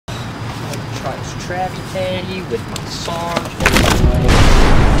my Travi Patty with my Sarge.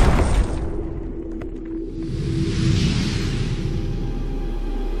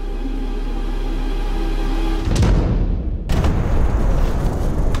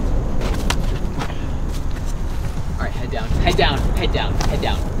 Alright, head down, head down, head down, head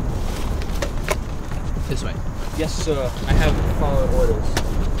down. This way. Yes, sir. I have followed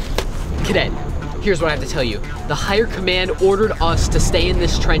orders. Cadet, here's what I have to tell you. The higher command ordered us to stay in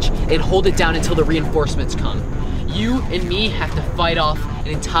this trench and hold it down until the reinforcements come. You and me have to fight off an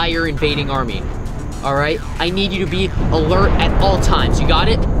entire invading army. All right? I need you to be alert at all times. You got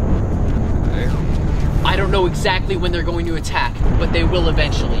it? I don't know exactly when they're going to attack, but they will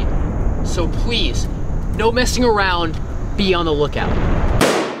eventually. So please, no messing around. Be on the lookout.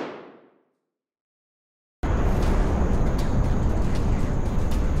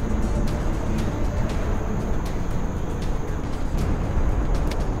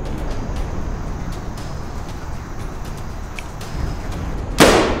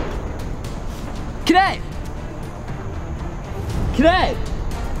 Cadet! Cadet!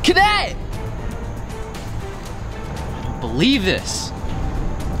 Cadet! I don't believe this.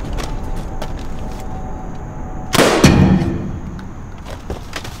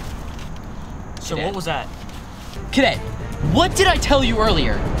 So Cadet. what was that? Cadet, what did I tell you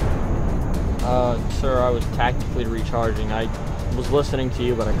earlier? Sir, I was tactically recharging. I was listening to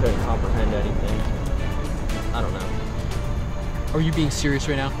you, but I couldn't comprehend anything. I don't know. Are you being serious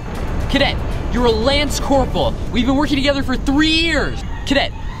right now? Cadet, you're a Lance Corporal. We've been working together for 3 years.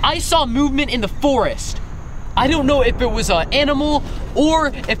 Cadet, I saw movement in the forest. I don't know if it was an animal or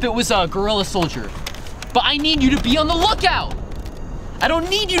if it was a guerrilla soldier, but I need you to be on the lookout. I don't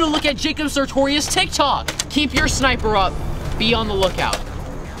need you to look at Jacob Sartorius' TikTok. Keep your sniper up. Be on the lookout.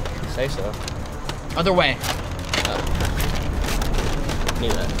 Say so. Other way. Knew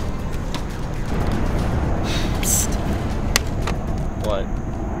that. Psst. What?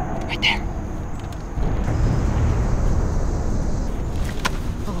 Right there.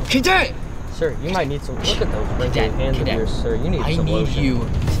 Oh, Cadet! Sir, you might need some. Look at those wrinkly hands of yours, sir. You need some lotion. I need you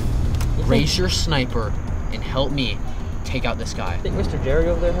to raise your sniper and help me take out this guy. I think Mr. Jerry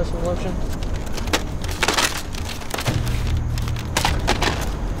over there has some lotion.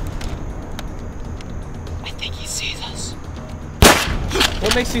 I think he sees us.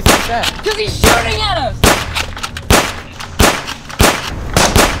 What makes you think that? Because he's shooting at us!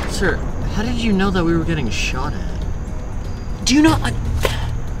 Sir, how did you know that we were getting shot at? Do you not...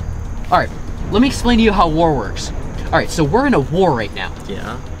 Alright, let me explain to you how war works. Alright, so we're in a war right now.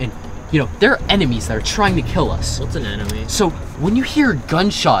 Yeah. And, you know, there are enemies that are trying to kill us. What's an enemy? So, when you hear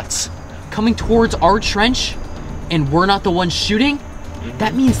gunshots coming towards our trench, and we're not the ones shooting,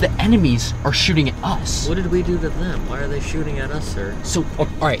 that means the enemies are shooting at us. What did we do to them? Why are they shooting at us, sir? So,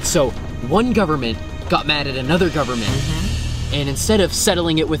 alright, so one government got mad at another government, and instead of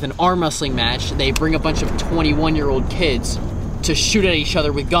settling it with an arm wrestling match, they bring a bunch of 21-year-old kids to shoot at each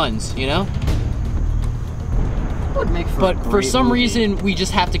other with guns, you know? Would make But for some reason, we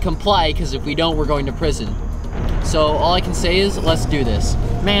just have to comply, because if we don't, we're going to prison. So all I can say is, let's do this.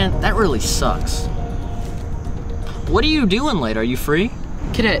 Man, that really sucks. What are you doing late? Are you free?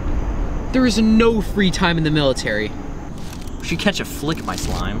 Cadet, there is no free time in the military. We should catch a flick at my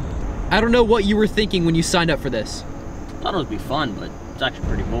slime. I don't know what you were thinking when you signed up for this. Thought it would be fun, but it's actually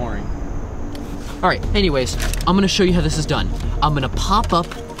pretty boring. Alright, anyways, I'm gonna show you how this is done. I'm gonna pop up,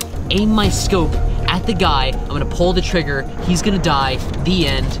 aim my scope at the guy, I'm gonna pull the trigger, he's gonna die, the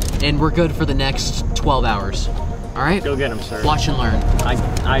end, and we're good for the next 12 hours. Alright? Go get him, sir. Watch and learn.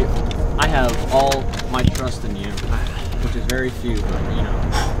 I have all my trust in you, which is very few, but you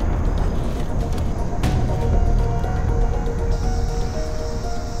know.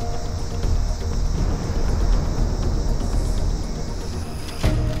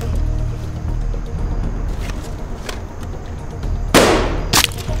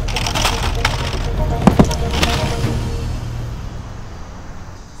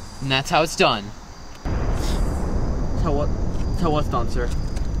 And that's how it's done. Tell what's done, sir.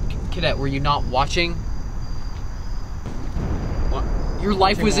 Cadet, were you not watching? What? Your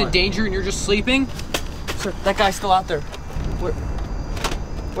life Watching was in what? danger and you're just sleeping? Sir, that guy's still out there.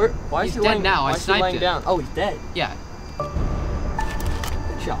 Where? Why He's is he dead laying, now. why I is he sniped laying him. down? Oh, he's dead. Yeah.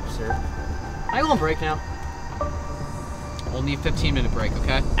 Good job, sir. I go on break now. Only a 15-minute break,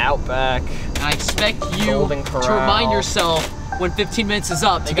 okay? Outback. And I expect you Golden to Corral. remind yourself when 15 minutes is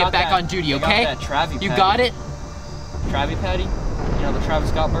up to get back on duty, okay? Got that Travi You patty. got it? Travi patty? You know the Travis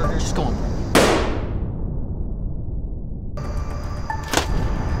Scott burger? Just go on.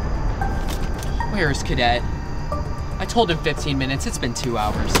 Where's Cadet? I told him 15 minutes. It's been 2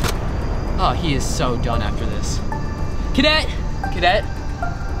 hours. Oh, he is so done after this. Cadet! Cadet!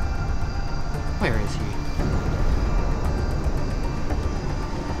 Where is he?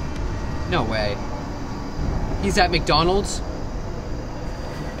 No way. He's at McDonald's?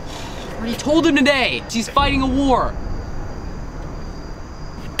 I already told him today! He's fighting a war!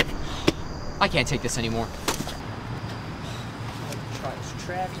 I can't take this anymore. Try this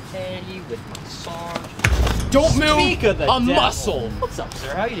Travi Patty with my sarge. Don't move Speak of the a devil. muscle! What's up,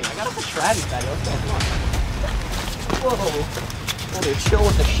 sir? How you doing? I got a Travi Patty. Let's go. Come on. Whoa. Oh, dude, chill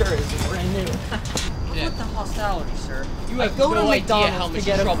with the shirt. This is brand new. What the hostility, sir? You have go no to idea McDonald's how much to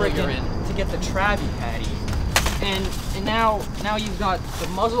get trouble you're in. to get the Travi Patty. And now you've got the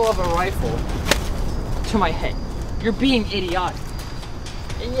muzzle of a rifle to my head. You're being idiotic.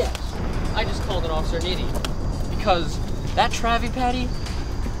 And yes, I just called an officer an idiot. Because that Travi Patty,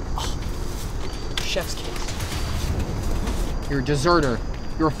 chef's kiss. You're a deserter.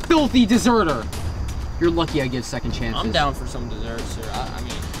 You're a filthy deserter. You're lucky I give second chances. I'm down for some dessert, sir. I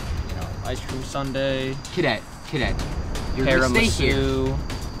mean, you know, ice cream sundae. Cadet, you're gonna stay here. Tiramisu.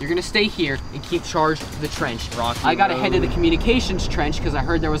 You're gonna stay here and keep charge of the trench. Rocky I gotta head to the Road. communications trench because I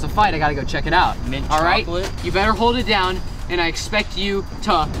heard there was a fight. I gotta go check it out. Mint All right? chocolate. You better hold it down, and I expect you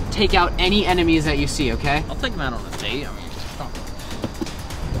to take out any enemies that you see, okay? I'll take them out on a date. I mean, come on.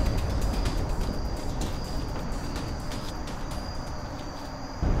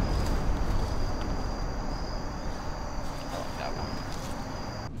 I like that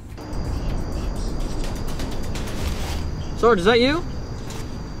one. Sarge, is that you?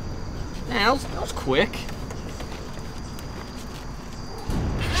 Man, that was quick.